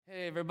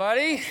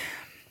Everybody.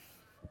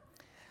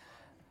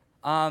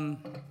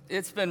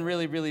 It's been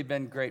really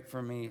been great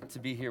for me to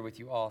be here with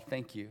you all.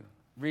 Thank you.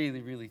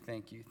 Really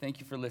thank you. Thank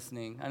you for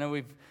listening. I know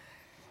we've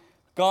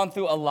gone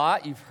through a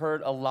lot. You've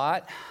heard a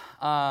lot.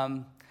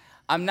 I'm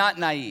not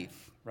naive,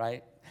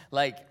 right?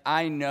 Like,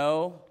 I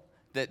know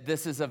that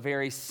this is a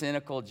very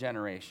cynical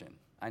generation.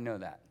 I know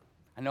that.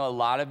 I know a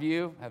lot of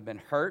you have been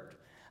hurt.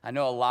 I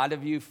know a lot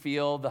of you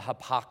feel the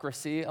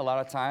hypocrisy a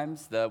lot of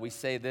times. We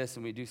say this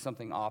and we do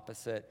something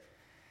opposite.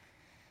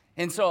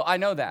 And so I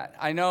know that.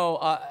 I know,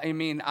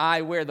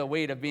 I wear the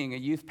weight of being a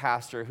youth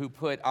pastor who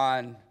put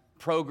on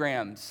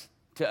programs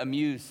to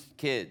amuse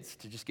kids,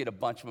 to just get a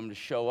bunch of them to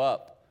show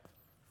up.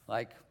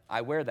 Like,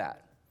 I wear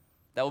that.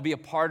 That will be a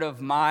part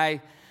of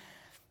I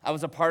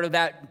was a part of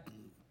that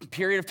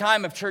period of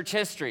time of church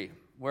history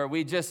where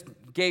we just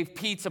gave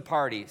pizza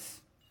parties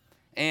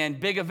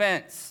and big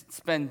events,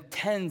 spend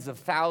tens of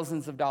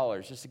thousands of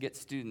dollars just to get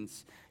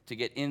students to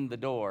get in the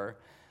door.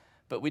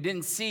 But we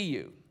didn't see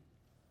you.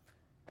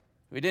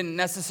 We didn't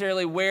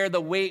necessarily wear the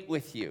weight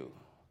with you.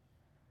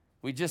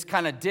 We just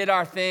kind of did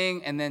our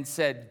thing and then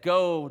said,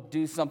 go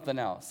do something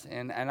else.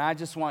 And I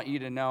just want you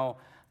to know,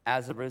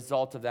 as a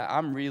result of that,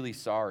 I'm really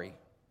sorry.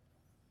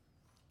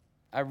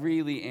 I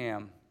really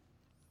am.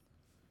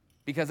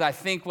 Because I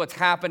think what's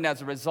happened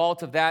as a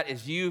result of that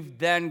is you've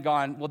then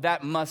gone, well,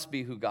 that must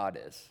be who God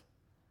is.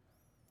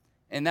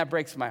 And that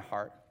breaks my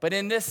heart. But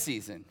in this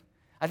season,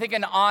 I think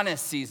an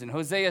honest season,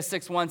 Hosea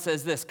 6:1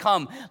 says this,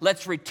 come,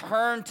 let's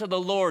return to the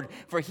Lord,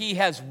 for he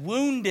has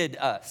wounded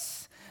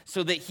us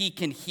so that he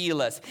can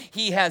heal us.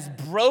 He has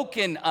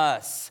broken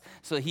us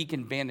so that he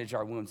can bandage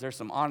our wounds. There's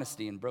some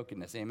honesty in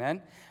brokenness,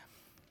 amen?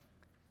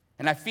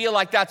 And I feel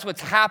like that's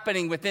what's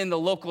happening within the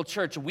local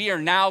church. We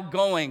are now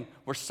going,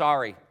 we're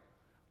sorry.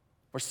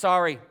 We're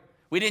sorry.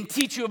 We didn't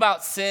teach you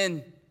about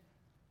sin.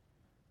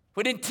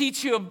 We didn't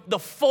teach you the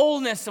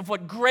fullness of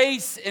what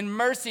grace and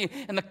mercy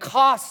and the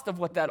cost of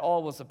what that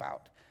all was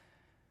about.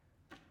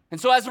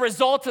 And so as a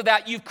result of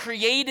that, you've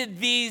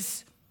created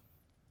these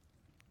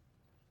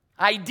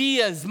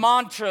ideas,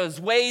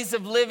 mantras, ways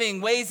of living,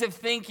 ways of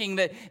thinking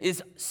that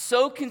is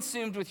so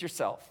consumed with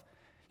yourself.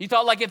 You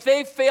thought, like, if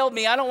they failed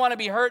me, I don't want to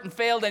be hurt and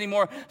failed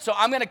anymore, so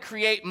I'm going to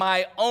create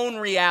my own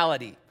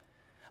reality.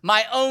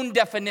 My own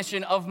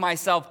definition of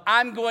myself.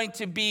 I'm going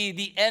to be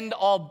the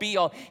end-all,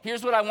 be-all.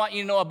 Here's what I want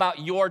you to know about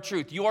your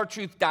truth. Your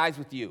truth dies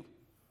with you.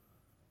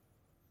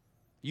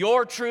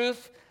 Your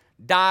truth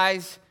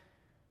dies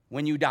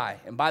when you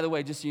die. And by the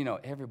way, just so you know,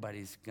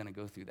 everybody's going to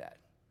go through that.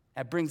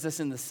 That brings us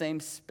in the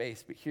same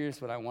space, but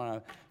here's what I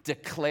want to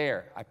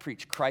declare. I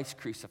preach Christ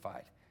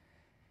crucified.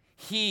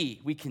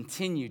 We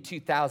continue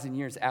 2,000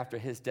 years after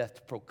his death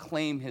to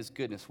proclaim his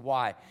goodness.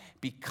 Why?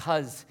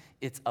 Because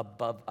it's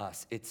above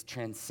us. It's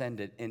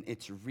transcendent, and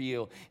it's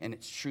real, and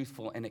it's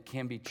truthful, and it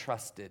can be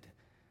trusted.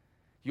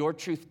 Your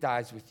truth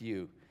dies with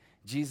you.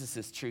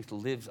 Jesus' truth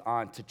lives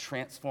on to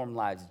transform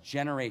lives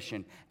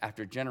generation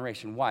after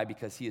generation. Why?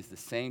 Because he is the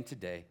same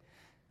today,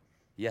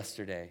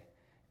 yesterday,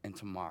 and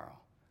tomorrow.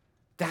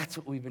 That's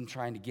what we've been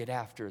trying to get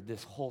after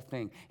this whole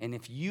thing. And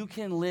if you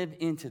can live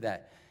into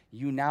that,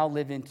 you now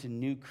live into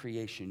new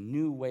creation,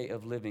 new way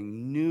of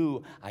living,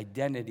 new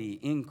identity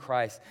in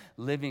Christ,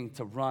 living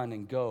to run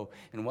and go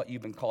in what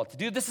you've been called to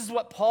do. This is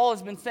what Paul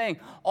has been saying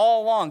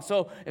all along.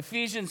 So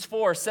Ephesians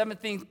 4,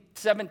 17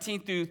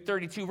 through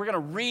 32, we're going to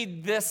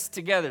read this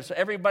together. So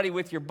everybody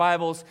with your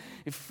Bibles,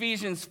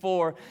 Ephesians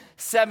 4,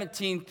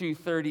 17 through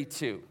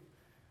 32.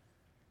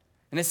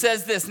 And it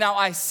says this, now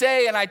I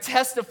say and I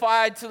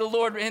testify to the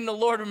Lord, in the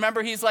Lord.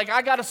 Remember, he's like,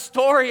 I got a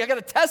story, I got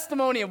a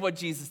testimony of what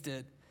Jesus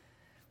did.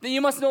 Then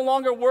you must no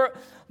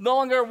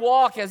longer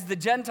walk as the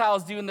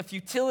Gentiles do in the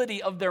futility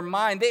of their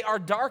mind. They are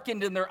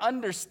darkened in their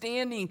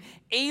understanding,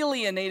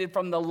 alienated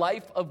from the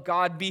life of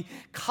God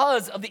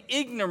because of the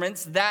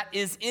ignorance that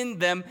is in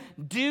them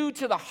due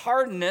to the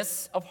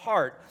hardness of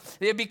heart.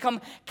 They have become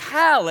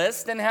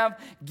calloused and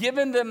have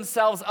given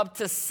themselves up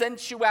to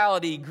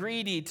sensuality,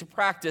 greedy to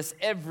practice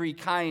every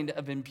kind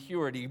of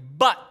impurity.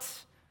 But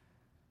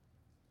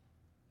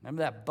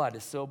remember that but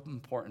is so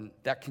important,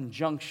 that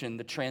conjunction,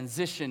 the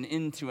transition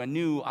into a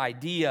new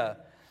idea.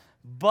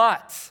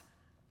 But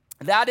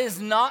that is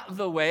not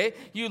the way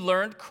you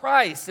learned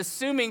Christ,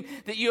 assuming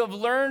that you have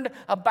learned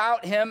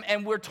about him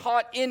and were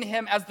taught in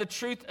him as the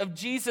truth of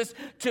Jesus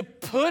to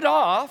put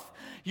off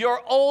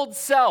your old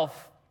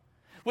self,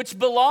 which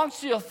belongs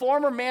to the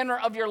former manner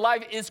of your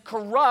life, is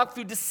corrupt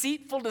through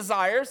deceitful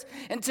desires,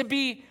 and to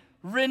be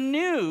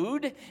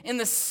renewed in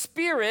the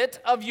spirit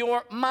of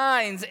your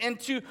minds, and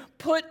to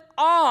put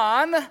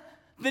on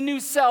the new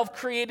self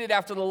created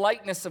after the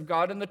likeness of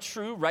God in the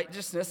true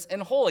righteousness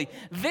and holy.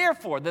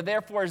 Therefore, the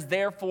therefore is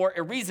therefore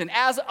a reason.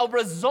 As a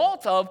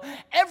result of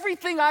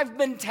everything I've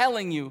been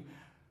telling you,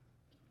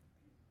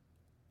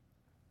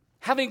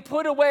 having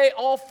put away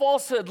all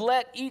falsehood,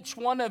 let each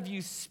one of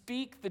you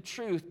speak the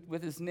truth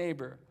with his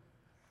neighbor.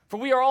 For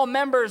we are all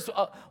members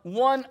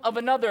one of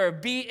another.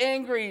 Be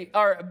angry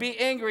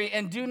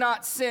and do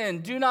not sin.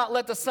 Do not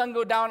let the sun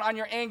go down on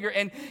your anger,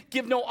 and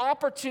give no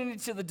opportunity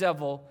to the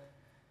devil.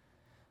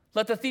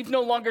 Let the thief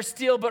no longer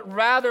steal, but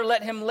rather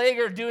let him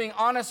labor doing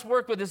honest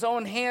work with his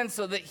own hands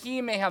so that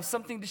he may have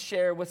something to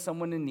share with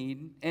someone in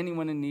need,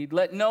 anyone in need.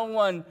 Let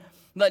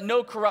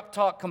no corrupt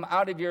talk come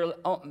out of your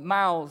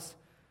mouths,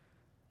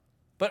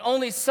 but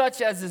only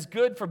such as is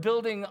good for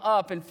building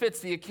up and fits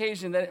the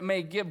occasion, that it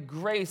may give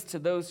grace to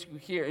those who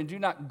hear. And do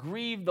not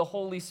grieve the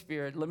Holy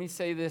Spirit. Let me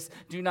say this.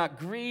 Do not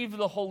grieve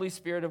the Holy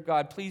Spirit of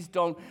God. Please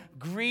don't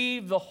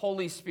grieve the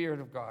Holy Spirit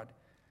of God,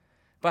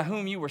 by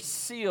whom you were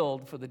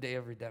sealed for the day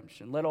of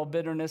redemption. Let all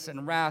bitterness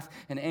and wrath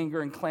and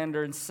anger and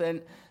slander and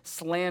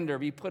slander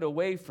be put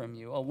away from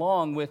you,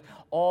 along with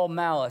all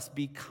malice.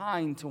 Be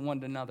kind to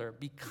one another.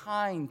 Be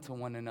kind to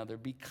one another.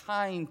 Be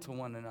kind to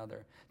one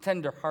another.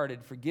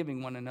 Tender-hearted,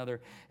 forgiving one another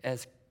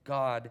as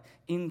God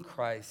in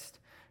Christ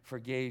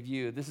forgave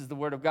you. This is the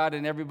word of God,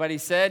 and everybody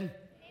said,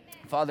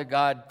 Amen. Father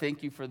God,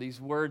 thank you for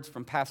these words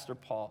from Pastor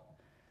Paul,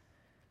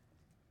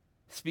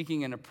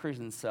 speaking in a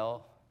prison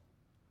cell,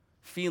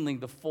 feeling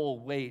the full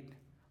weight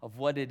of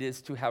what it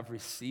is to have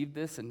received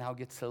this and now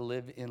gets to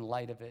live in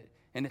light of it.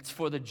 And it's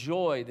for the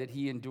joy that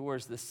he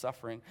endures this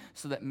suffering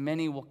so that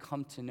many will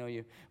come to know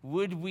you.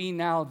 Would we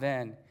now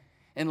then,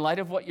 in light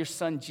of what your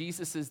son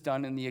Jesus has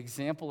done and the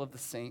example of the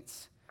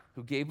saints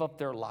who gave up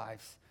their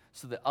lives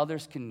so that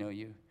others can know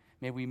you,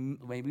 may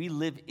we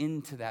live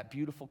into that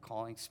beautiful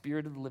calling.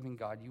 Spirit of the living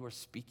God, you are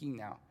speaking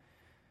now.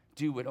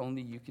 Do what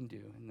only you can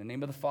do. In the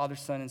name of the Father,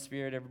 Son, and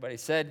Spirit, everybody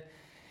said,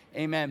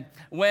 Amen.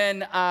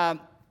 When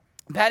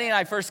Patty and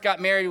I first got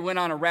married, we went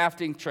on a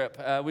rafting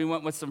trip. We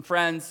went with some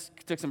friends,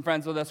 took some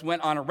friends with us,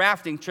 went on a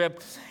rafting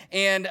trip,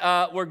 and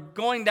we're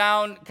going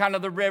down kind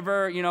of the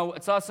river. You know,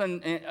 it's us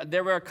and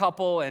there were a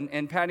couple,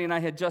 and Patty and I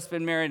had just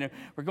been married, and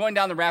we're going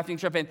down the rafting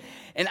trip,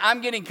 and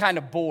I'm getting kind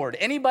of bored.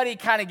 Anybody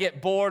kind of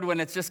get bored when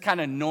it's just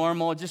kind of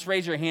normal? Just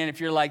raise your hand if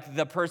you're like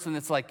the person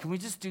that's like, can we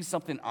just do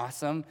something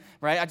awesome,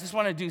 right? I just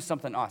want to do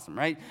something awesome,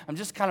 right? I'm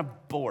just kind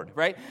of bored,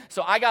 right?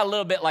 So I got a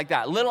little bit like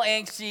that, a little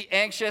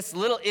anxious, a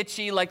little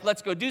itchy, like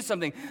let's go do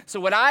something. So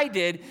what I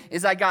did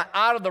is I got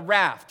out of the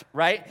raft,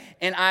 right?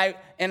 And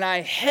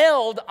I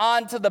held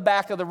onto the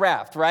back of the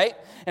raft, right?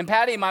 And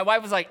Patty, my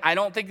wife, was like, I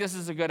don't think this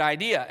is a good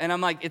idea. And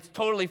I'm like, it's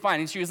totally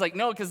fine. And she was like,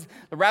 no, because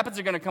the rapids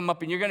are going to come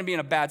up and you're going to be in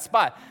a bad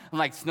spot. I'm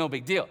like, it's no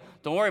big deal.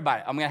 Don't worry about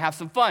it. I'm going to have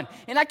some fun.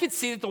 And I could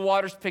see that the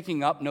water's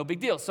picking up, no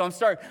big deal. So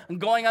I'm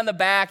going on the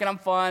back and I'm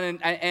fun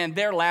and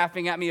they're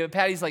laughing at me. But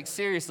Patty's like,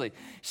 seriously.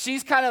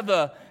 She's kind of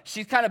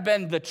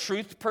been the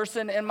truth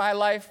person in my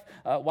life.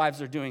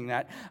 Wives are doing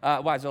that.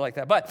 Wives are like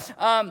that. But,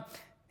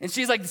 and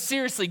she's like,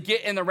 seriously,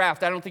 get in the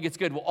raft. I don't think it's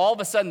good. Well, all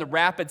of a sudden, the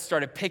rapids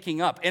started picking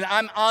up. And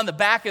I'm on the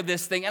back of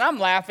this thing, and I'm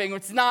laughing.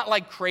 It's not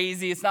like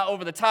crazy. It's not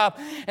over the top.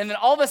 And then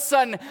all of a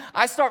sudden,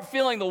 I start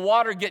feeling the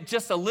water get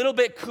just a little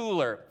bit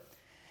cooler.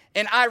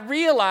 And I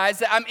realize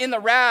that I'm in the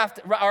raft,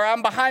 or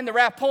I'm behind the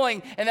raft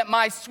pulling, and that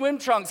my swim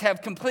trunks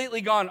have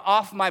completely gone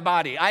off my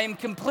body. I am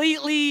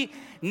completely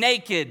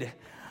naked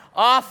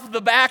off the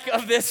back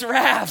of this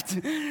raft,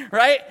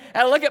 right?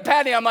 And I look at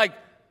Patty, I'm like,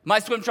 my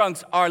swim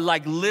trunks are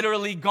like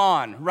literally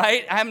gone,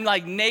 right? I'm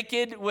like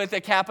naked with a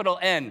capital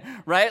N,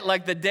 right?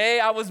 Like the day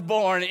I was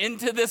born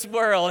into this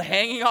world,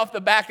 hanging off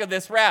the back of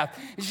this raft.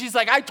 And she's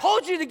like, I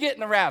told you to get in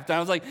the raft. And I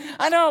was like,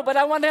 I know, but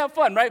I want to have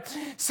fun, right?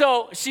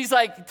 So she's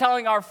like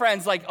telling our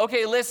friends, like,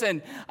 okay,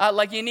 listen,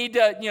 like you need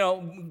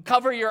to,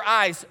 cover your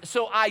eyes.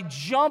 So I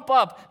jump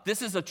up.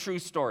 This is a true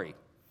story.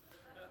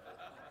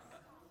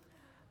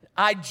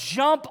 I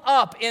jump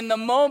up in the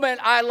moment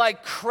I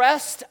like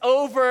crest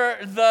over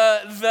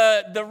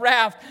the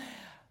raft.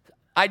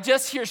 I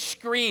just hear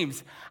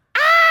screams.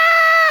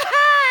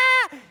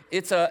 Ah!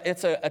 It's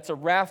a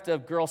raft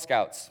of Girl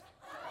Scouts.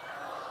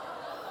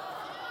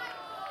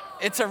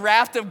 It's a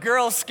raft of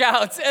Girl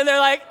Scouts, and they're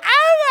like,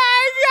 "Oh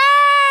my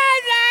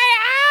God, my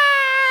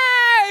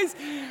eyes!"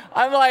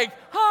 I'm like,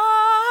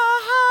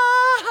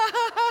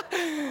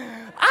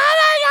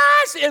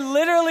 and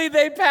literally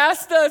they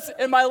passed us,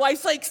 and my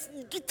wife's like,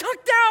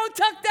 tuck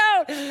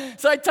down.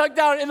 So I tucked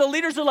down, and the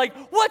leaders are like,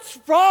 what's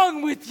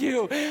wrong with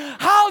you?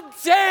 How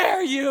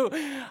dare you?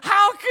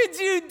 How could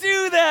you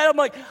do that? I'm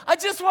like, I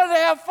just wanted to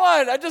have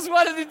fun. I just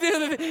wanted to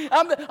do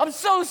that. I'm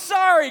so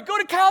sorry. Go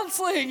to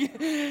counseling.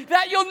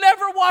 That you'll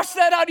never wash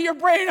that out of your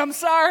brain. I'm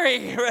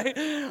sorry. Right?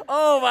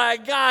 Oh my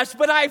gosh.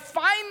 But I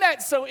find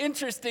that so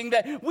interesting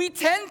that we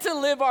tend to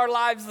live our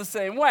lives the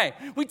same way.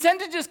 We tend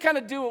to just kind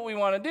of do what we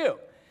want to do.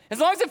 As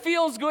long as it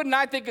feels good and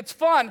I think it's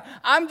fun,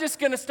 I'm just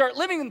going to start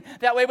living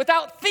that way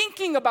without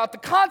thinking about the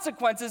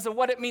consequences of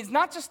what it means,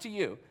 not just to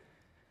you,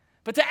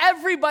 but to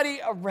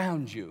everybody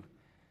around you,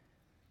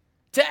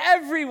 to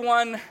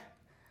everyone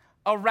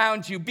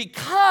around you.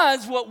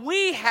 Because what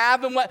we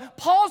have and what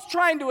Paul's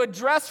trying to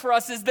address for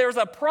us is there's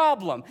a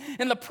problem.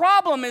 And the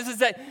problem is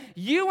that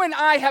you and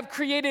I have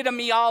created a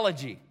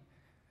meology.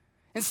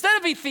 Instead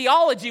of a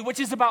theology, which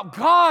is about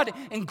God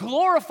and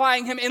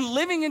glorifying Him and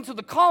living into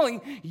the calling,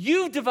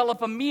 you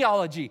develop a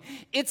meology.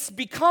 It's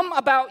become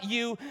about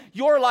you,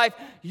 your life,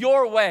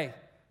 your way.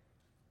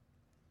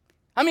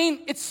 I mean,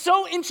 it's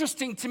so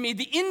interesting to me,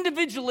 the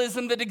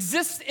individualism that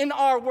exists in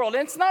our world.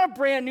 And it's not a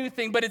brand new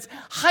thing, but it's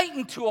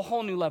heightened to a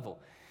whole new level.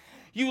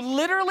 You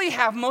literally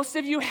have, most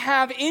of you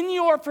have in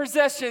your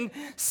possession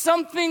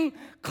something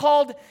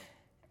called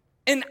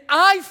an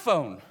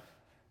iPhone.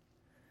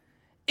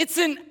 It's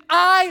an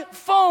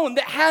iPhone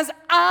that has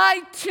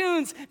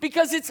iTunes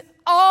because it's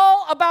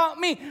all about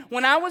me.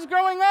 When I was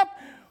growing up,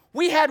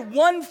 we had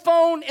one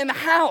phone in the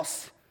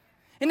house,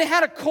 and it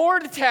had a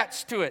cord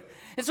attached to it.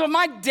 And so if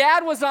my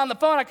dad was on the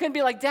phone, I couldn't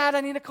be like, Dad,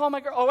 I need to call my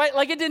girl. Oh, right?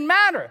 Like, it didn't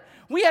matter.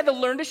 We had to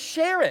learn to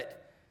share it.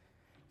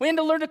 We had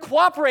to learn to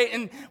cooperate.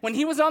 And when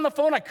he was on the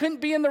phone, I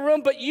couldn't be in the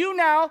room. But you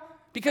now,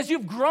 because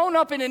you've grown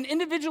up in an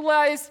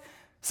individualized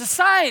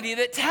society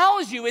that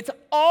tells you it's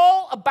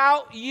all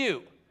about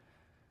you,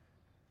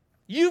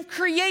 you've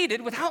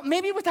created,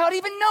 maybe without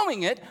even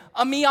knowing it,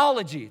 a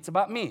meology. It's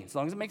about me, as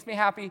long as it makes me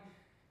happy.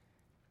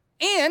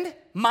 And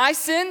my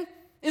sin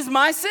is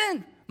my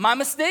sin. My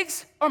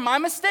mistakes are my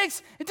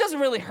mistakes. It doesn't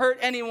really hurt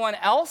anyone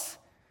else.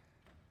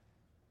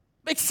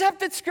 Except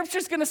that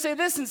Scripture's going to say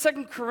this in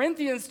 2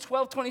 Corinthians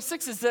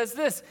 12:26. It says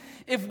this,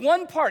 if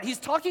one part, he's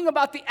talking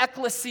about the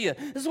ecclesia.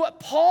 This is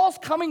what Paul's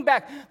coming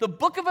back. The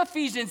book of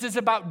Ephesians is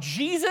about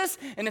Jesus,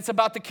 and it's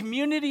about the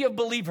community of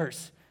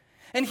believers.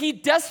 And he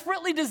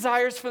desperately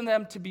desires for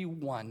them to be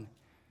one.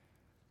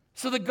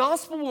 So the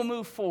gospel will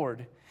move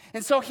forward.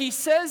 And so he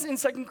says in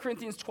 2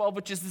 Corinthians 12,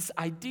 which is this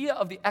idea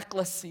of the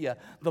ecclesia,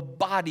 the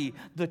body,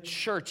 the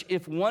church.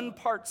 If one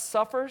part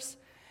suffers,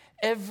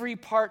 every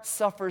part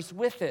suffers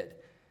with it.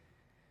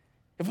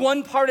 If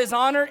one part is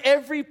honored,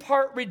 every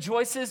part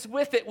rejoices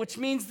with it, which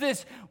means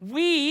this.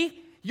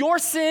 Your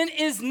sin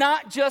is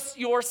not just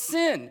your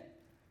sin.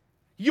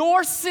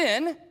 Your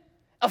sin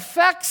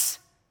affects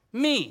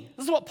me.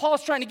 This is what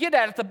Paul's trying to get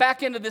at the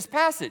back end of this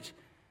passage.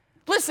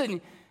 Listen,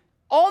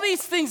 all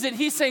these things that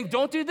he's saying,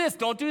 don't do this,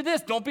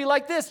 don't be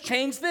like this,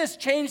 change this,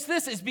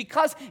 is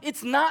because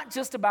it's not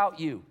just about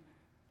you.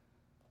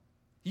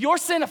 Your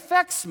sin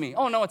affects me.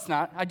 Oh, no, it's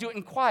not. I do it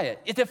in quiet.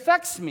 It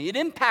affects me. It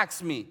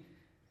impacts me.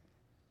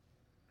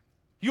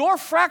 Your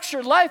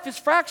fractured life is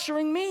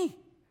fracturing me.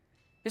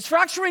 It's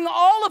fracturing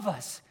all of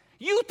us.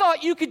 You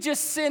thought you could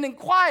just sin in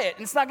quiet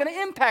and it's not going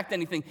to impact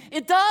anything.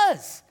 It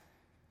does.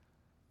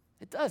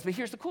 It does, but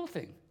here's the cool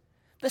thing.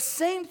 The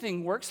same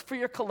thing works for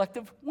your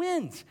collective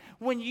wins.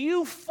 When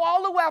you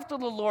follow after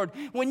the Lord,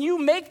 when you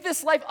make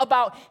this life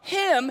about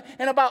Him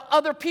and about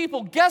other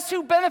people, guess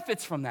who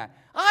benefits from that?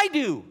 I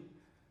do.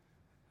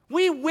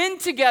 We win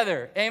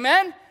together,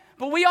 amen?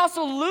 But we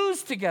also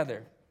lose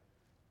together.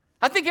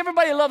 I think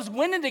everybody loves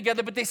winning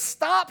together, but they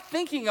stop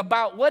thinking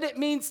about what it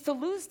means to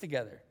lose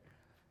together.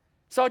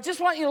 So I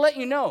just want you to let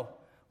you know,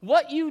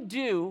 what you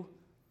do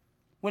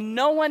when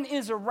no one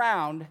is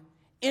around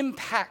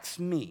impacts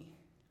me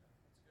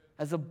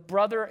as a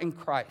brother in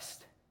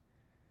Christ.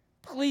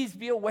 Please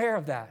be aware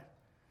of that.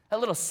 That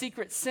little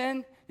secret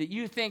sin that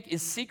you think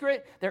is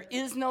secret, there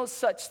is no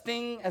such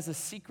thing as a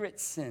secret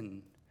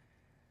sin.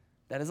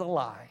 That is a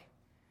lie.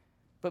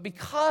 But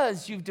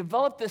because you've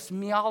developed this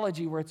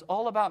meology where it's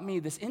all about me,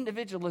 this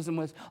individualism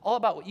was all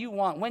about what you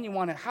want, when you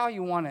want it, how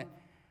you want it,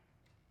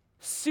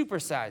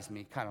 supersize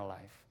me kind of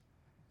life.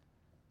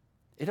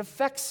 It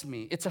affects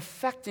me. It's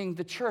affecting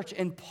the church.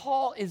 And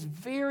Paul is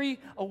very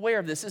aware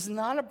of this. This is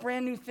not a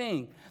brand new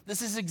thing. This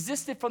has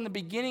existed from the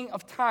beginning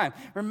of time.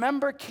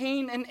 Remember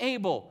Cain and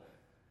Abel.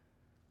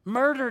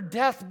 Murder,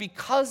 death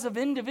because of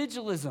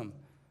individualism.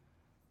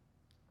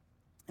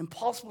 And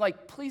Paul's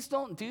like, please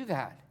don't do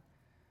that.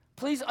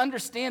 Please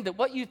understand that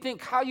what you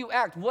think, how you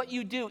act, what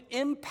you do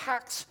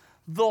impacts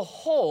the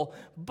whole.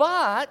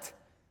 But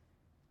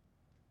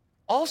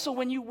also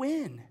when you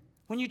win,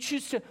 when you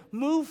choose to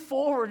move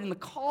forward in the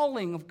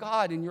calling of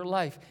God in your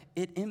life,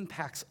 it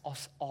impacts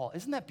us all.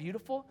 Isn't that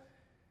beautiful?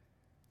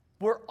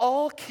 We're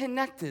all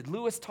connected.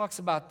 Lewis talks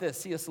about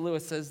this. C.S.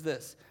 Lewis says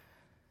this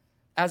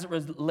as it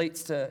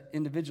relates to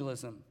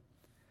individualism.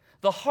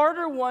 The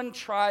harder one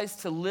tries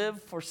to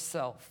live for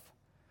self,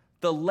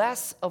 the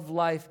less of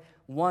life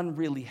one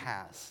really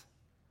has.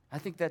 I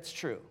think that's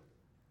true.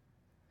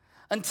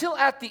 Until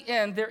at the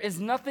end, there is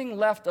nothing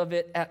left of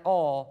it at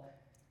all,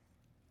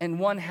 and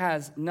one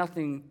has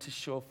nothing to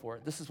show for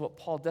it. This is what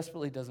Paul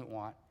desperately doesn't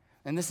want.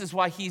 And this is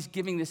why he's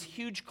giving this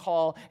huge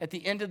call at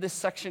the end of this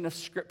section of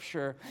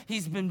Scripture.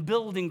 He's been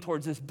building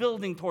towards this,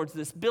 building towards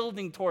this,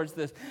 building towards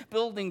this,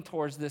 building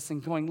towards this,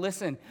 and going,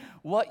 listen,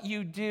 what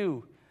you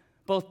do,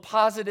 both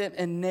positive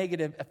and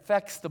negative,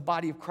 affects the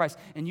body of Christ,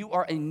 and you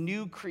are a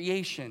new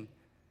creation.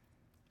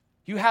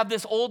 You have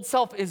this old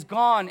self is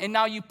gone, and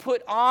now you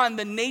put on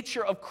the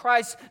nature of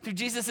Christ through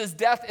Jesus'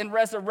 death and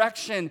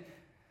resurrection.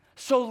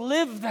 So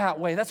live that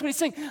way. That's what he's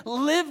saying.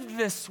 Live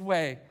this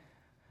way.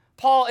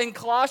 Paul in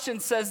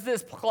Colossians says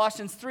this,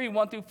 Colossians 3,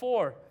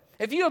 1-4.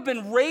 If you have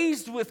been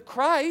raised with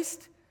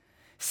Christ,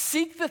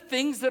 seek the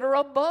things that are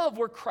above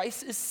where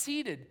Christ is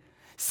seated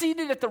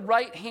at the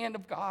right hand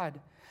of God.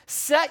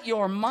 Set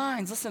your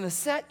minds on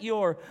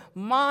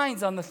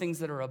the things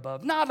that are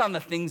above, not on the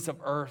things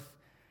of earth.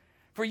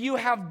 For you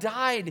have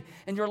died,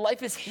 and your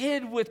life is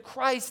hid with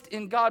Christ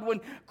in God.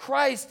 When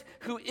Christ,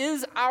 who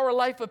is our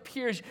life,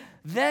 appears,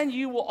 then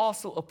you will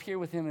also appear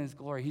with him in his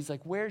glory. He's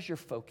like, where's your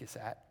focus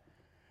at?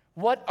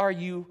 What are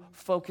you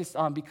focused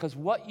on? Because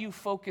what you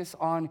focus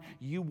on,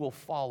 you will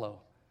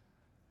follow.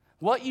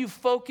 What you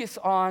focus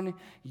on,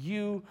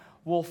 you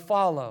will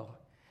follow.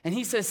 And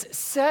he says,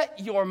 set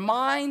your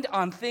mind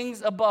on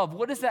things above.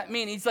 What does that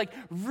mean? He's like,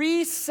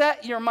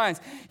 reset your minds.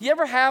 You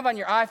ever have on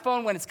your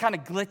iPhone when it's kind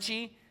of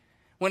glitchy,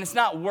 when it's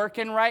not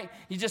working right,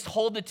 you just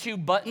hold the two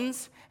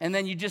buttons and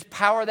then you just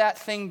power that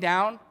thing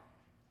down?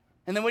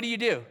 And then what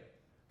do?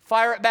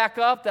 Fire it back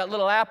up, that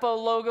little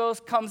Apple logo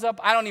comes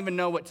up. I don't even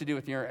know what to do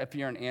if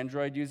you're an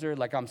Android user.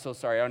 Like, I'm so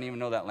sorry, I don't even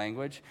know that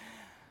language.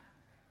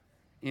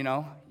 You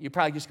know, you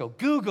probably just go,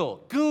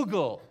 Google,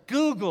 Google,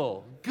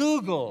 Google,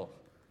 Google.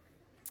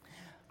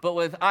 But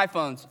with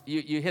iPhones,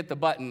 you hit the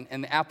button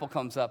and the Apple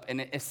comes up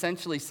and it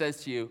essentially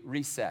says to you,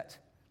 reset.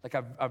 Like,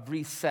 I've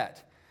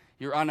reset.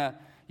 You've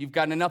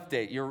gotten an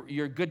update.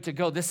 You're good to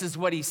go. This is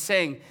what he's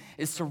saying,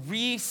 is to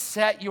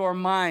reset your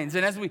minds.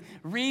 And as we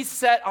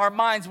reset our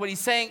minds, what he's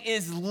saying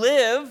is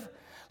live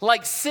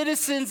like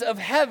citizens of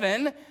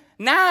heaven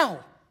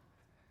now.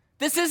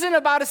 This isn't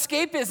about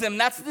escapism.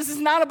 This is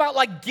not about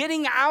like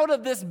getting out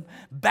of this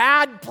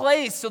bad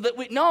place so that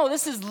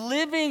this is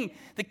living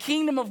the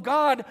kingdom of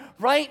God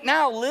right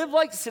now. Live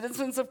like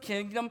citizens of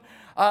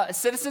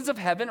citizens of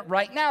heaven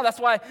right now. That's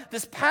why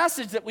this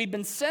passage that we've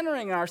been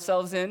centering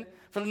ourselves in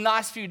for the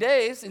last few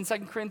days in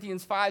 2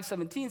 Corinthians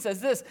 5:17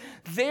 says this,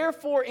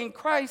 therefore in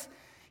Christ,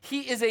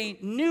 he is a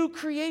new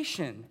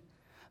creation.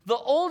 The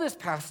old has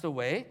passed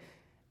away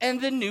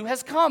and the new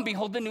has come.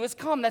 Behold, the new has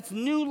come. That's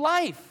new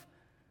life.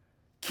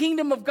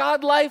 Kingdom of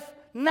God life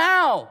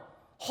now.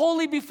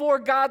 Holy before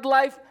God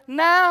life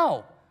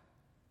now.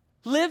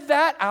 Live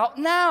that out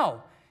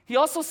now. He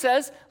also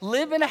says,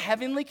 live in a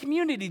heavenly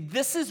community.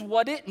 This is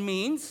what it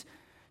means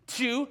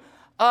to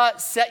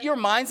set your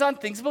minds on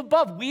things of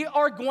above. We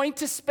are going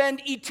to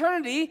spend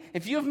eternity,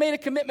 if you have made a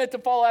commitment to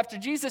follow after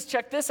Jesus,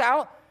 check this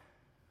out,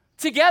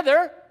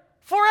 together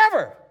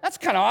forever. That's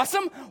kind of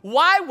awesome.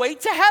 Why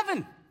wait to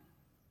heaven?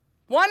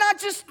 Why not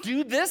just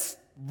do this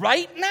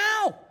right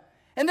now?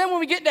 And then when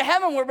we get into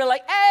heaven, we're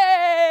like,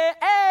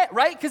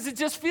 right? Because it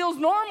just feels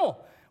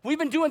normal. We've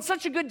been doing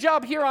such a good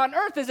job here on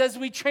earth as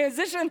we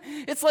transition,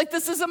 it's like,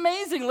 this is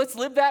amazing. Let's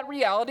live that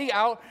reality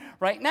out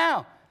right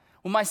now.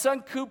 When my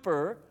son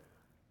Cooper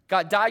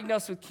got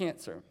diagnosed with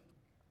cancer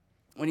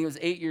when he was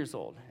 8 years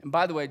old. And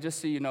by the way, just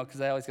so you know, because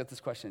I always get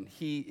this question,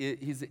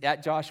 he's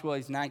at Joshua,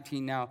 he's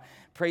 19 now.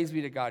 Praise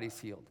be to God, he's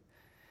healed.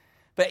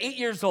 But 8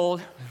 years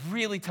old,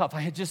 really tough.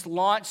 I had just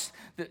launched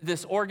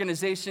this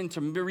organization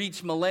to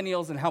reach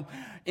millennials and help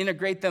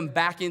integrate them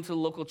back into the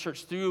local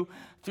church through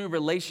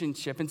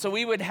relationship. And so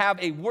we would have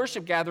a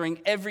worship gathering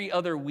every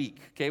other week.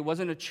 Okay, it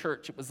wasn't a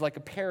church. It was like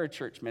a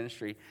parachurch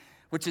ministry,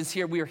 which is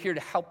here. We are here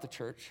to help the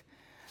church.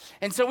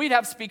 And so we'd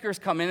have speakers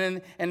come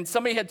in, and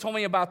somebody had told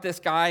me about this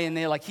guy, and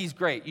they're like, he's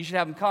great. You should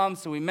have him come.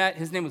 So we met.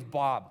 His name was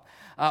Bob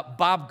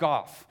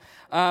Goff.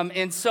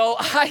 And so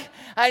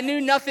I knew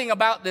nothing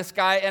about this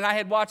guy, and I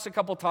had watched a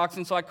couple talks,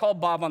 and so I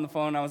called Bob on the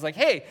phone. I was like,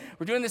 hey,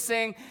 we're doing this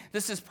thing.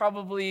 This is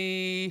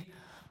probably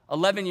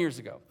 11 years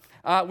ago.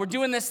 We're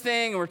doing this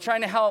thing, and we're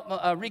trying to help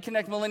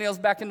reconnect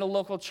millennials back into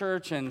local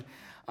church. And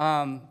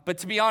but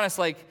to be honest,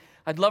 like,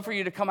 I'd love for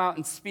you to come out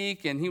and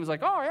speak. And he was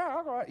like, oh, yeah,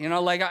 I'll go out. You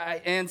know, like,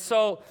 and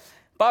so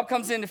Bob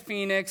comes into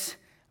Phoenix.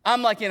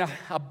 I'm like in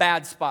a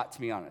bad spot, to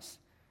be honest.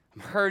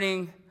 I'm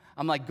hurting.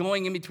 I'm like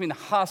going in between the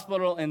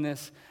hospital and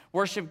this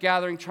worship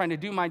gathering, trying to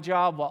do my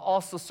job while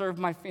also serve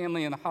my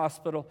family in the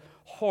hospital.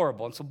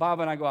 Horrible. And so Bob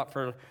and I go out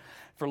for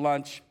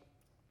lunch,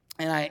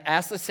 and I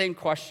ask the same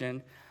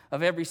question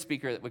of every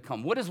speaker that would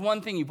come. What is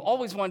one thing you've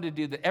always wanted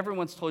to do that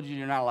everyone's told you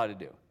you're not allowed to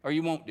do, or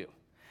you won't do,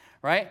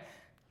 right?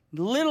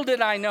 Little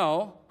did I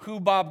know who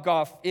Bob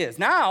Goff is.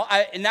 Now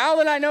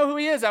that I know who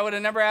he is, I would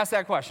have never asked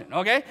that question,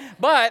 okay?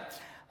 But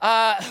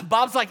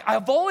Bob's like,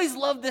 I've always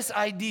loved this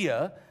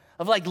idea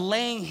of like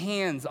laying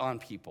hands on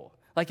people,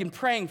 like in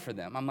praying for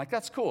them. I'm like,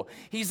 that's cool.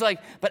 He's like,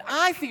 but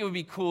I think it would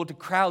be cool to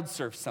crowd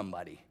surf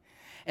somebody,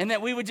 and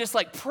that we would just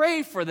like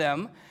pray for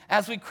them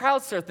as we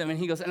crowd surf them. And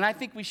he goes, and I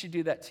think we should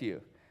do that to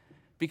you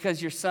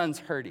because your son's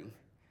hurting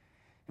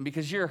and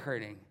because you're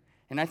hurting.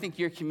 And I think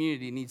your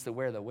community needs to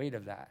wear the weight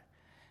of that.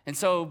 And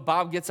so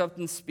Bob gets up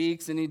and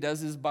speaks, and he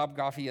does his Bob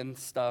Goffian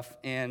stuff,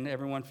 and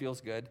everyone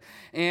feels good.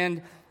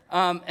 And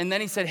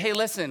then he said, hey,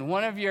 listen,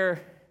 one of your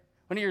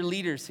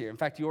leaders here, in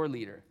fact, your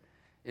leader,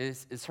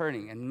 is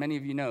hurting, and many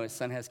of you know his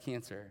son has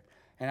cancer,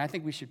 and I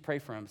think we should pray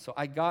for him. So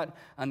I got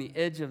on the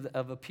edge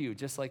of a pew,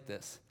 just like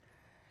this,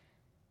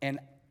 and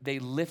they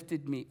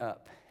lifted me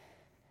up,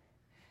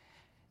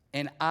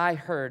 and I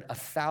heard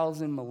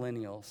 1,000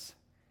 millennials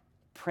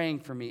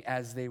praying for me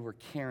as they were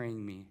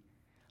carrying me.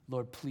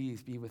 Lord,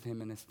 please be with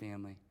him and his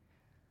family.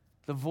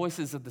 The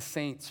voices of the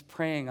saints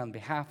praying on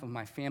behalf of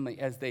my family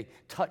as they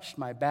touched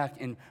my back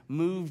and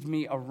moved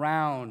me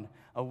around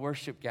a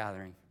worship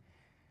gathering.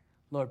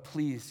 Lord,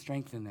 please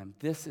strengthen them.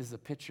 This is a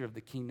picture of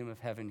the kingdom of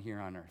heaven here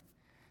on earth.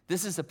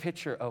 This is a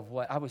picture of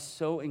what I was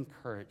so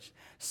encouraged,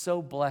 so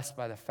blessed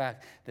by the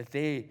fact that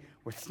they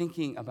were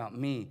thinking about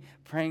me,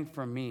 praying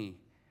for me.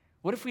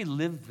 What if we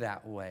lived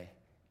that way?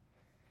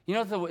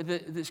 You know,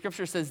 the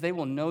scripture says they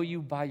will know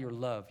you by your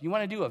love. You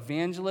want to do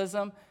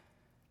evangelism?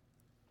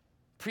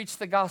 Preach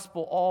the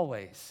gospel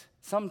always.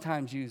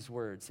 Sometimes use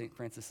words, St.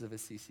 Francis of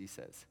Assisi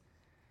says.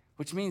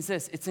 Which means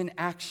this, it's in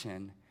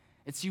action.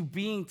 It's you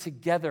being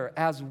together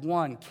as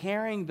one,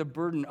 carrying the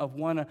burden of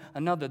one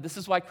another. This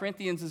is why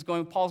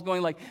Paul's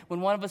going like,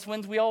 when one of us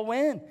wins, we all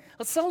win.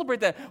 Let's celebrate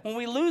that. When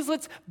we lose,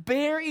 let's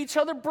bear each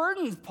other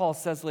burdens, Paul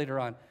says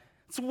later on.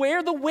 Let's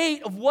wear the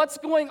weight of what's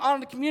going on in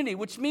the community,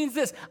 which means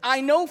this.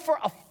 I know for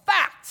a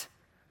fact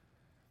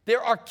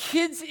there are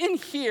kids in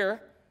here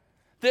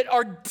that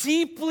are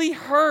deeply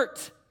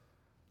hurt.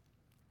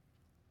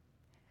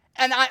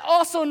 And I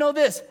also know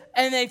this,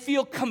 and they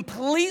feel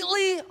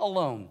completely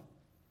alone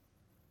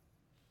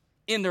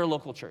in their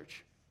local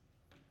church.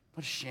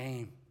 What a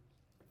shame.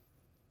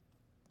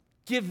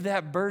 Give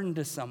that burden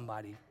to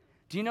somebody.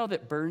 Do you know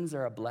that burdens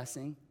are a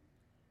blessing?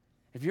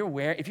 If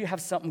you have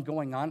something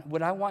going on,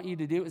 what I want you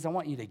to do is I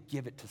want you to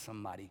give it to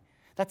somebody.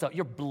 That's all.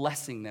 You're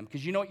blessing them.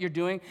 Because you know what you're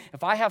doing?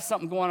 If I have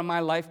something going on in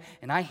my life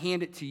and I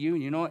hand it to you,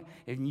 and you know what?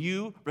 And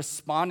you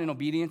respond in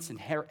obedience and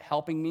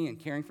helping me and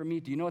caring for me,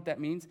 do you know what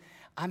that means?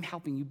 I'm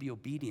helping you be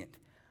obedient.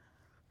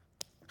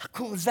 How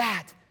cool is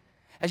that?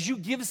 As you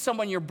give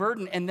someone your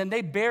burden and then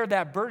they bear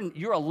that burden,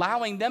 you're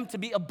allowing them to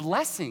be a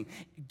blessing.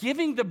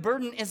 Giving the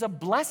burden is a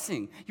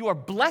blessing. You are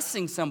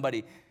blessing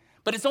somebody.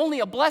 But it's only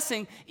a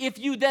blessing if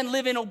you then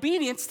live in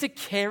obedience to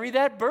carry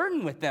that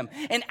burden with them.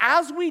 And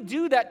as we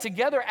do that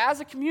together as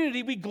a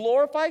community, we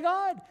glorify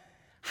God.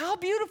 How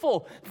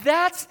beautiful.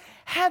 That's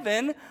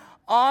heaven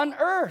on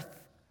earth.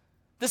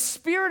 The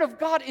Spirit of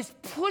God is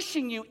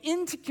pushing you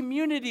into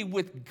community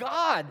with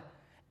God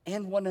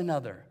and one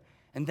another.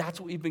 And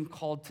that's what we've been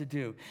called to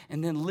do.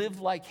 And then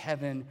live like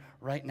heaven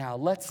right now.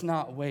 Let's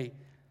not wait.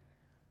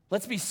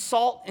 Let's be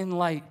salt and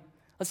light.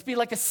 Let's be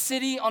like a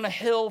city on a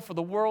hill for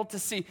the world to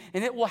see.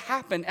 And it will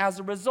happen as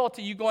a result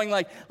of you going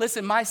like,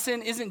 listen, my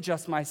sin isn't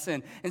just my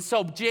sin. And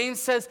so James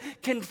says,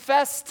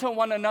 confess to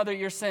one another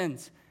your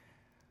sins.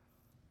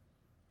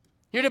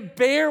 You're to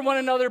bear one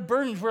another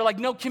burdens. We're like,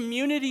 no,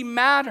 community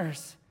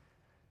matters.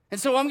 And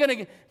so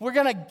we're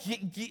gonna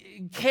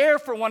care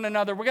for one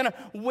another. We're gonna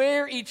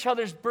wear each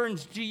other's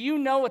burdens. Do you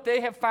know what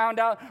they have found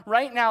out?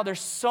 Right now,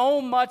 there's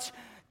so much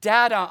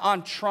data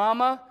on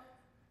trauma.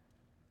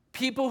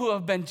 People who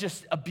have been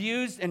just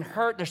abused and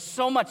hurt. There's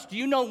so much. Do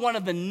you know one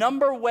of the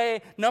number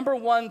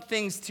one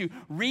things to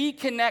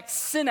reconnect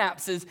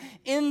synapses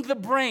in the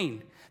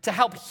brain to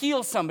help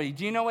heal somebody?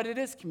 Do you know what it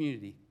is?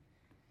 Community.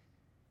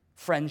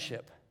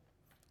 Friendship.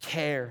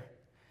 Care.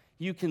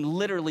 You can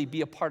literally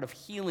be a part of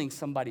healing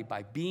somebody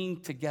by being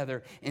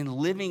together and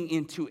living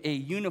into a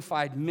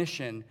unified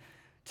mission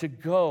to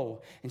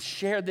go and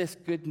share this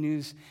good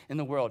news in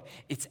the world.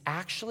 It's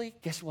actually,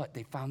 guess what?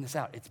 They found this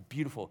out. It's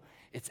beautiful.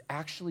 It's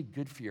actually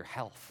good for your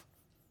health.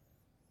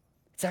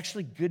 It's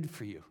actually good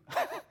for you.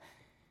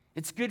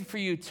 It's good for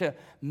you to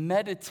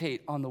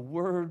meditate on the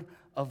Word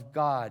of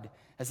God,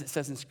 as it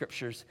says in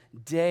Scriptures,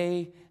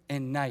 day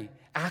and night.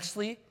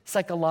 Actually,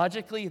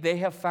 psychologically, they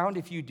have found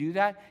if you do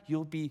that,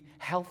 you'll be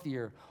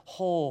healthier,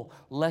 whole,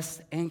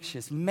 less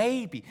anxious.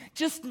 Maybe,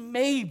 just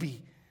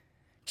maybe.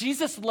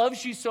 Jesus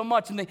loves you so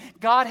much, and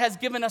God has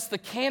given us the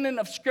canon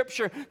of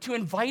Scripture to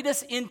invite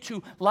us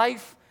into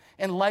life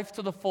and life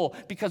to the full.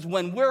 Because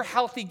when we're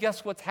healthy,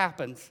 guess what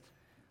happens?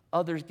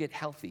 Others get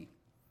healthy.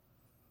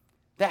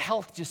 That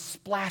health just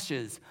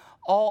splashes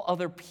all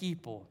other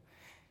people.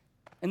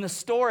 And the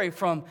story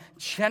from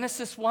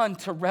Genesis 1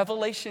 to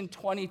Revelation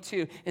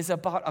 22 is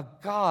about a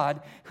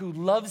God who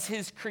loves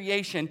his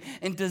creation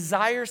and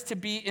desires to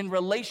be in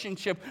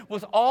relationship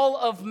with all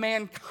of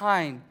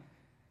mankind.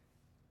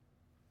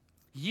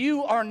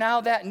 You are now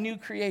that new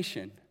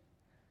creation.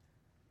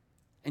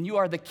 And you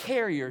are the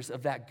carriers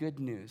of that good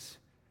news.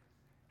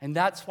 And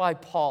that's why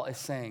Paul is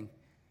saying,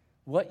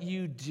 what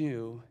you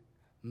do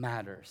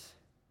matters.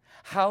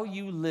 How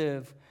you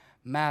live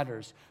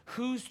matters.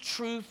 Whose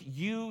truth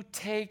you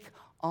take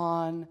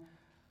on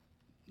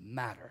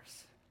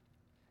matters.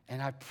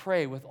 And I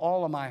pray with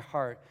all of my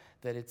heart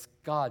that it's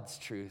God's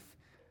truth,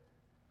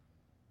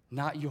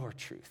 not your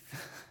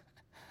truth.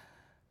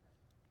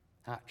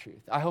 Not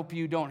truth. I hope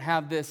you don't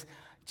have this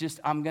just,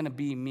 I'm going to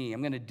be me.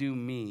 I'm going to do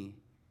me.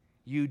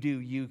 You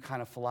do you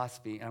kind of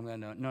philosophy. And I'm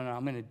going to,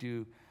 I'm going to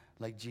do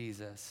like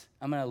Jesus.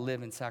 I'm going to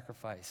live and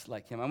sacrifice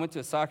like him. I went to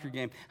a soccer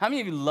game. How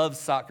many of you love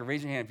soccer?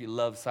 Raise your hand if you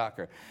love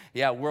soccer.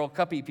 Yeah, World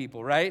Cup-y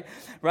people, right?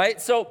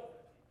 So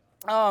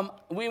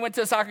we went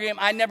to a soccer game.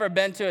 I'd never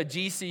been to a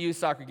GCU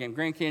soccer game,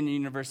 Grand Canyon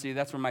University.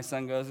 That's where my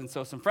son goes. And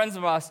so some friends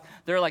of us,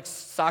 they're like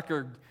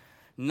soccer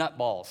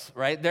nutballs,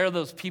 right? They're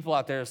those people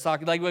out there,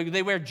 soccer, like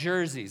they wear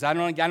jerseys. I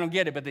don't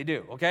get it, but they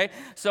do, okay?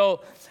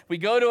 So we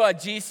go to a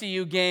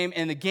GCU game,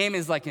 and the game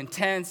is like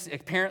intense.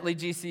 Apparently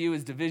GCU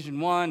is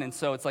Division I, and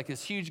so it's like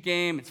this huge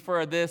game. It's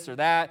for this or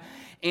that.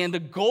 And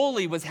the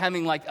goalie was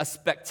having like a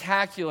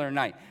spectacular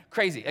night.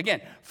 Crazy.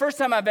 Again, first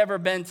time I've ever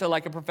been to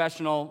like a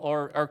professional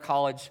or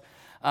college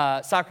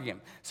soccer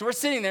game. So we're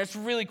sitting there. It's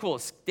really cool.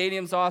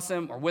 Stadium's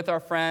awesome. We're with our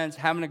friends,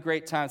 having a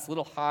great time. It's a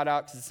little hot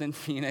out because it's in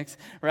Phoenix,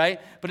 right?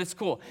 But it's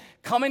cool.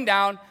 Coming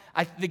down,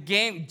 the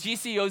game,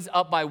 GCU's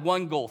up by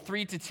 1 goal,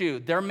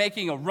 3-2. They're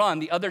making a run.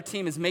 The other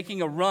team is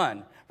making a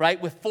run,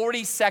 right, with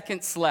 40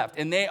 seconds left,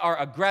 and they are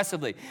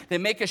aggressively. They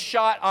make a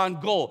shot on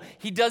goal.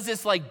 He does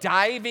this like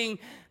diving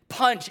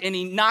punch, and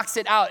he knocks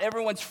it out.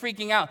 Everyone's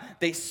freaking out.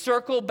 They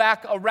circle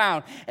back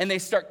around, and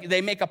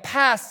they make a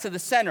pass to the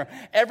center.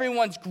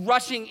 Everyone's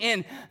rushing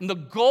in, and the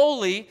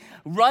goalie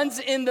runs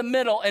in the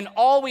middle, and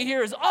all we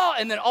hear is, oh,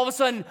 and then all of a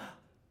sudden,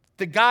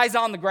 the guy's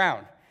on the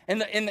ground,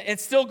 and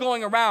it's still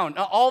going around.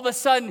 All of a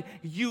sudden,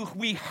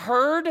 we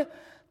heard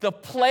the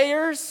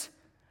players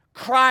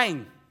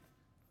crying.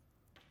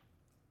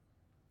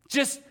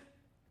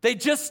 They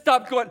just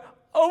stopped going,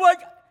 oh my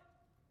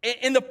God.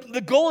 And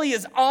the goalie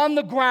is on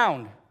the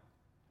ground.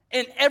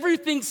 And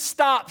everything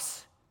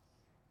stops.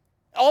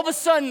 All of a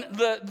sudden,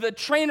 the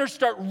trainers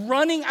start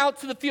running out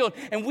to the field,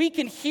 and we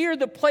can hear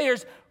the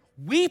players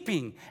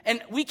weeping,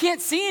 and we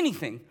can't see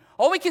anything.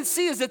 All we can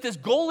see is that this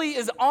goalie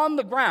is on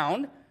the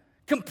ground,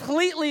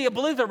 completely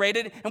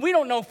obliterated, and we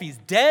don't know if he's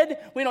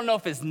dead. We don't know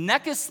if his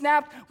neck is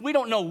snapped. We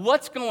don't know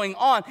what's going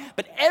on,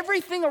 but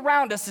everything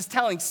around us is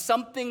telling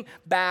something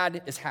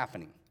bad is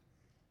happening.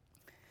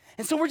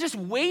 And so we're just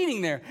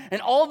waiting there, and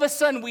all of a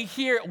sudden we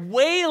hear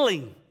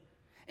wailing.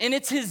 And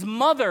it's his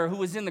mother who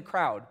was in the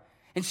crowd.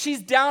 And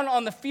she's down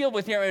on the field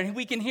with him, and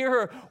we can hear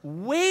her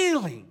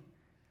wailing.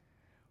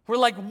 We're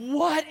like,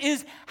 what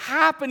is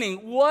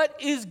happening? What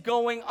is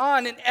going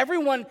on? And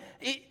everyone,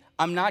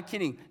 I'm not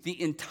kidding,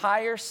 the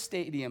entire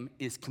stadium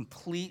is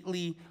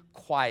completely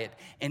quiet.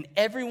 And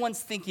everyone's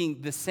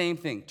thinking the same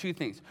thing, 2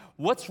 things.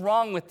 What's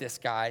wrong with this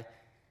guy?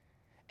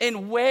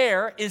 And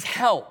where is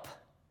help?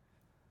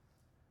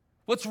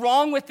 What's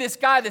wrong with this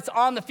guy that's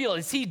on the field?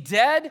 Is he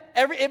dead?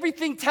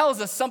 Everything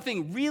tells us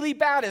something really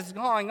bad is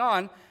going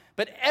on,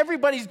 but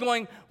everybody's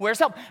going, where's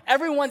help?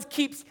 Everyone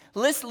keeps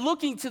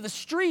looking to the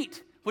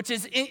street, which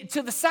is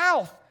to the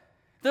south.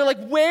 They're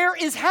like, where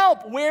is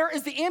help? Where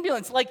is the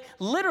ambulance? Like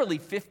literally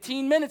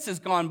 15 minutes has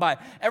gone by.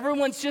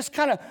 Everyone's just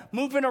kind of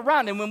moving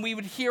around, and when we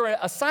would hear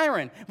a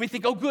siren, we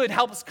think, oh good,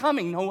 help's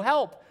coming, no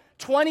help.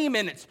 20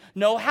 minutes,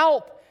 no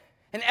help.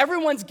 And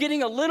everyone's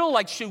getting a little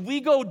like, should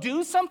we go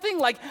do something?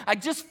 Like, I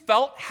just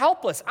felt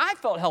helpless. I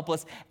felt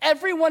helpless.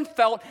 Everyone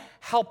felt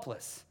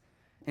helpless.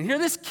 And here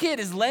this kid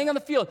is laying on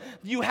the field.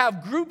 You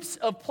have groups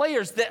of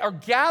players that are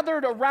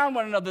gathered around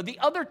one another. The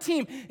other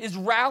team is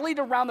rallied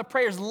around the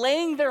players,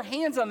 laying their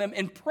hands on them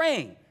and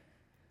praying.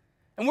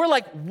 And we're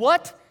like,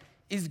 what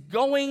is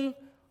going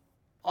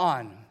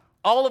on?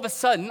 All of a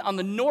sudden, on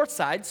the north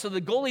side, so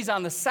the goalie's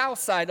on the south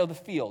side of the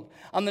field.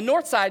 On the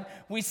north side,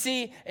 we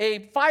see a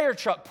fire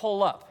truck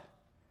pull up.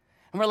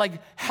 And we're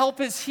like, help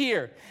is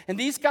here. And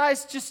these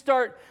guys just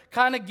start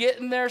kind of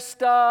getting their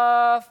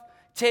stuff,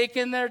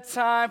 taking their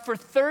time. For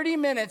 30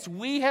 minutes,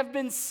 we have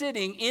been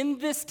sitting in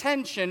this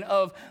tension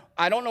of,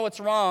 I don't know what's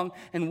wrong,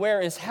 and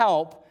where is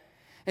help?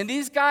 And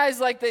these guys,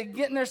 like, they're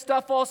getting their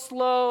stuff all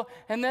slow,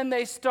 and then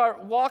they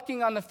start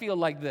walking on the field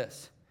like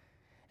this.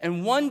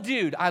 And one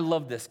dude, I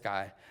love this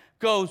guy,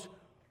 goes,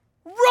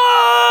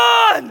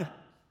 run!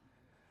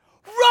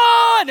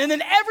 Run! And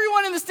then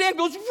everyone in the stand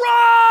goes,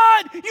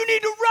 run! You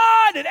need to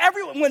run! And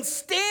everyone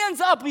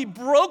stands up. We've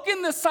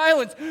broken the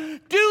silence.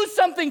 Do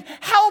something.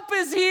 Help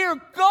is here.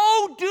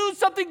 Go do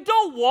something.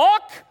 Don't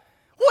walk.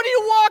 What are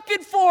you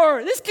walking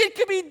for? This kid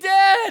could be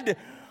dead.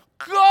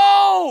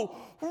 Go!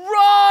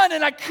 Run!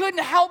 And I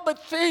couldn't help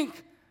but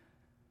think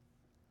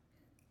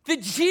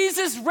that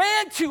Jesus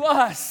ran to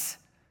us,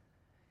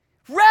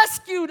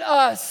 rescued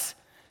us,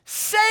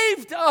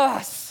 saved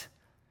us.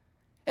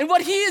 And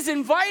what he is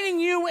inviting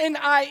you and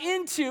I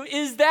into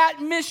is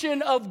that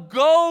mission of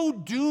go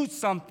do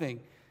something.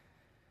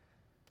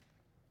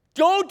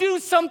 Go do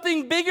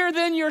something bigger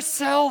than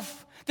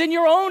yourself, than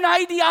your own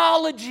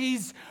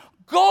ideologies.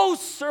 Go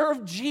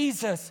serve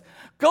Jesus.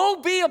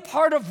 Go be a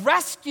part of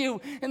rescue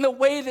in the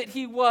way that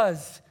he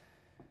was.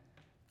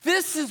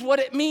 This is what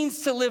it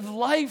means to live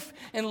life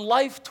and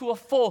life to a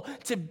full,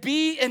 to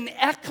be an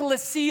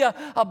ecclesia,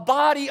 a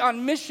body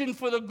on mission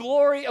for the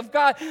glory of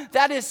God.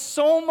 That is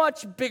so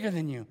much bigger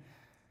than you.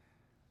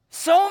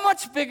 So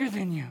much bigger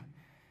than you.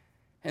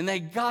 And they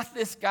got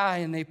this guy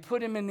and they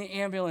put him in the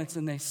ambulance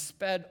and they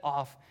sped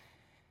off.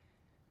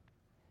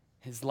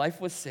 His life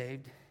was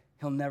saved.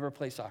 He'll never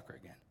play soccer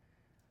again.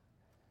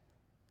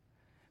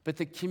 But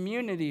the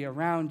community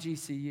around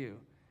GCU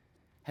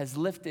has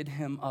lifted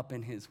him up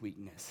in his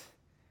weakness.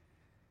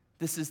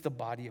 This is the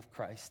body of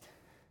Christ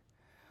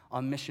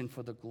on mission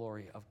for the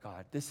glory of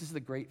God. This is the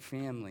great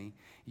family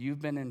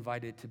you've been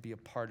invited to be a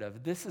part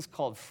of. This is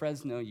called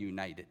Fresno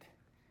United.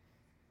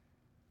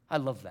 I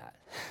love that.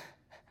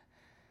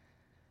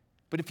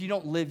 But if you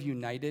don't live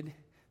united,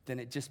 then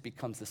it just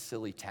becomes a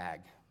silly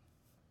tag.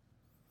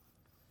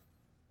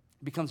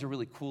 It becomes a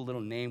really cool little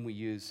name we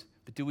use,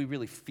 but do we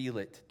really feel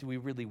it? Do we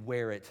really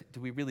wear it? Do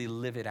we really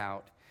live it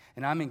out?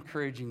 And I'm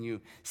encouraging you,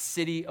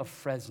 City of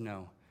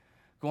Fresno,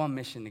 go on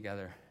mission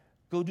together.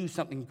 Go do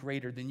something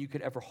greater than you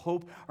could ever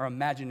hope or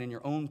imagine in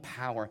your own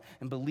power,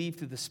 and believe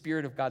through the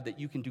Spirit of God that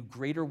you can do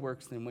greater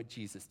works than what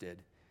Jesus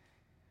did.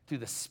 Through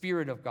the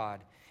Spirit of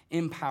God,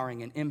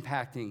 empowering and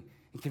impacting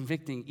and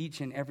convicting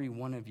each and every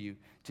one of you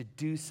to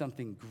do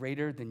something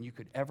greater than you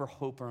could ever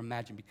hope or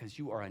imagine, because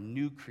you are a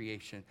new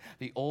creation.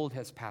 The old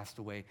has passed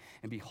away,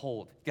 and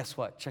behold, guess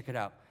what? Check it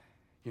out.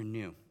 You're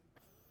new.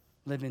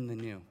 Live in the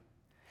new.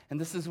 And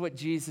this is what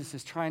Jesus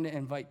is trying to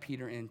invite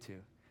Peter into.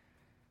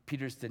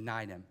 Peter's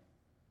denied him.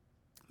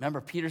 Remember,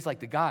 Peter's like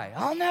the guy,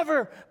 I'll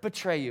never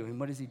betray you. And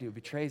what does he do?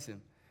 Betrays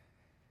him.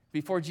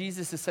 Before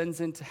Jesus ascends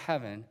into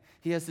heaven,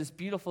 he has this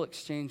beautiful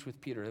exchange with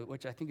Peter,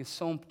 which I think is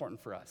so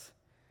important for us.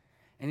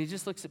 And he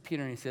just looks at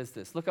Peter and he says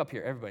this. Look up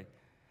here, everybody.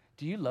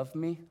 Do you love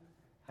me?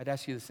 I'd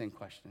ask you the same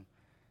question.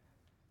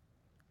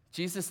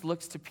 Jesus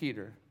looks to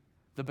Peter,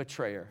 the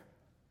betrayer.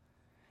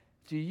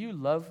 Do you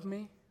love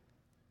me?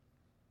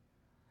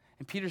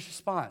 And Peter's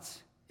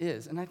response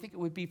is, and I think it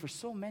would be for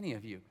so many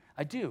of you,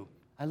 I do.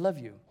 I love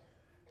you.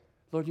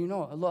 Lord, you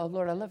know,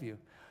 Lord, I love you.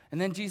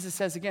 And then Jesus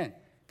says again,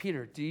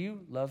 Peter, do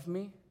you love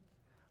me?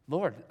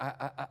 Lord,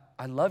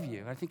 I love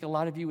you. I think a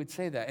lot of you would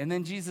say that. And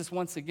then Jesus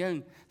once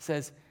again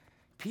says,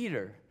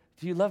 Peter,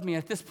 do you love me?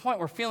 At this point,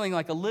 we're feeling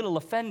like a little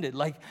offended,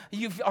 like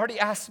you've already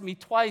asked me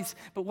twice,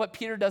 but what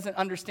Peter doesn't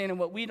understand and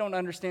what we don't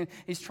understand,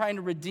 he's trying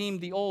to redeem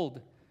the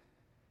old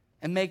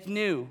and make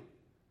new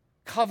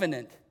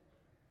covenant.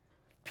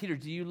 Peter,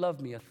 do you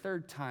love me? A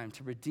third time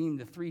to redeem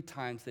the 3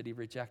 times that he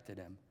rejected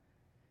him.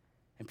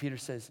 And Peter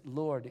says,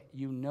 Lord,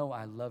 you know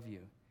I love you.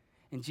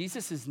 And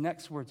Jesus'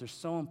 next words are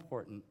so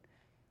important.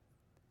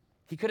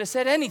 He could have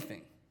said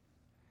anything.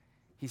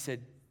 He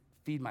said,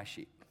 feed my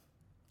sheep.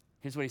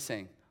 Here's what he's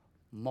saying.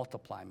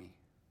 Multiply me.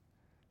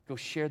 Go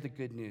share the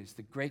good news,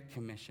 the Great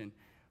Commission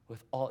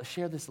with all.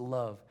 Share this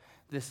love,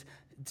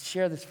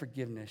 share this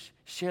forgiveness,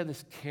 share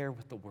this care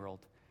with the world.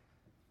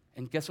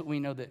 And guess what we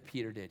know that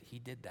Peter did? He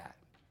did that.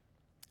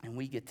 And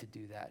we get to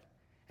do that.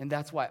 And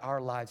that's why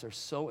our lives are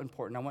so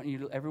important. I want you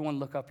to, everyone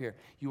look up here.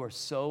 You are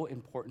so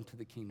important to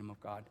the kingdom of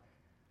God.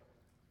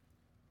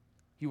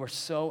 You are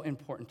so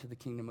important to the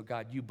kingdom of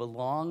God. You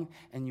belong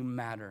and you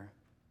matter.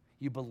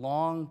 You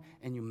belong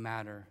and you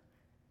matter.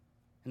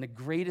 And the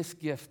greatest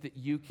gift that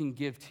you can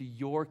give to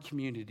your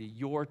community,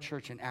 your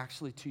church, and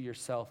actually to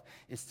yourself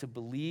is to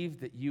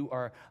believe that you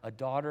are a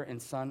daughter and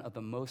son of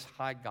the Most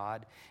High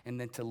God, and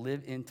then to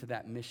live into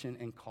that mission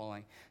and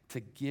calling,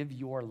 to give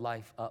your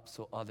life up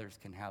so others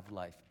can have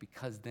life,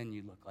 because then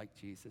you look like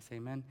Jesus,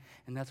 amen?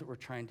 And that's what we're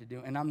trying to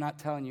do. And I'm not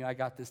telling you I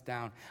got this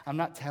down. I'm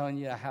not telling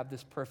you I have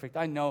this perfect.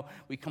 I know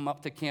we come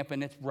up to camp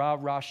and it's rah,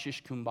 rah,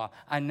 shish, kumbah.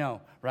 I know,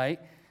 right?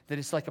 That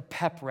it's like a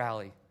pep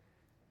rally.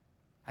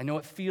 I know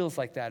it feels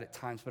like that at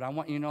times, but I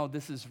want you to know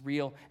this is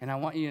real, and I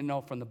want you to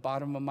know from the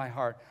bottom of my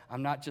heart,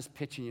 I'm not just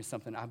pitching you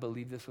something. I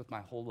believe this with my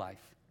whole life.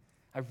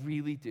 I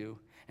really do,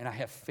 and I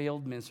have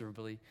failed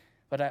miserably,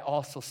 but I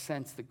also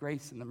sense the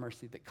grace and the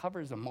mercy that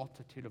covers a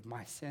multitude of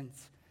my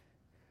sins.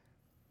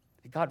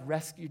 God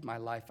rescued my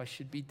life. I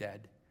should be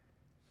dead.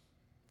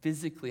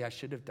 Physically, I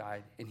should have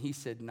died, and he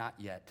said, not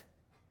yet.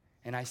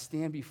 And I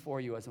stand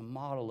before you as a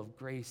model of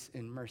grace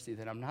and mercy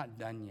that I'm not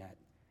done yet.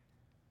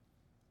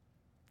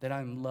 That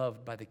I'm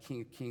loved by the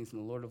King of Kings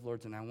and the Lord of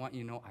Lords, and I want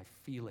you to know I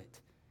feel it.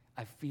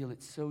 I feel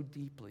it so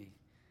deeply.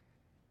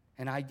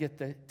 And I get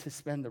to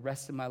spend the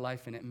rest of my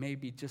life, and it may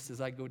be just as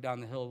I go down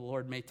the hill, the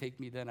Lord may take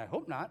me then, I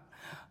hope not,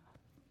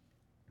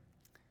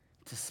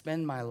 to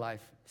spend my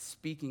life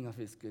speaking of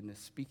his goodness,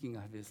 speaking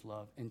of his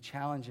love, and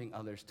challenging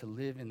others to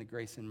live in the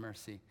grace and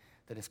mercy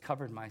that has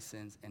covered my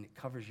sins, and it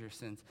covers your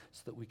sins,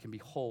 so that we can be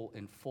whole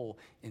and full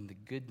in the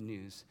good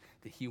news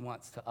that he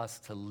wants us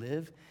to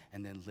live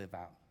and then live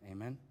out.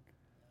 Amen?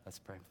 Let's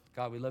pray.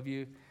 God, we love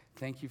you.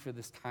 Thank you for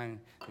this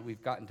time that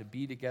we've gotten to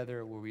be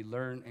together where we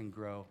learn and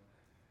grow.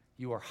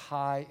 You are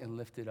high and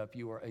lifted up.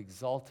 You are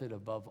exalted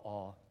above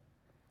all.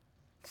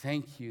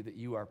 Thank you that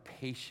you are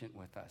patient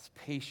with us.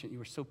 Patient. You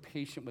were so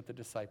patient with the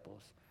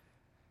disciples.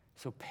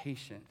 So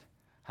patient.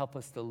 Help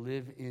us to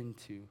live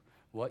into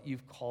what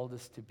you've called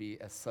us to be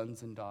as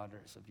sons and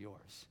daughters of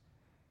yours.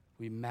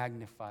 We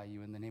magnify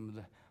you in the name of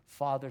the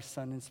Father,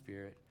 Son, and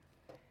Spirit.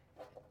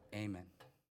 Amen.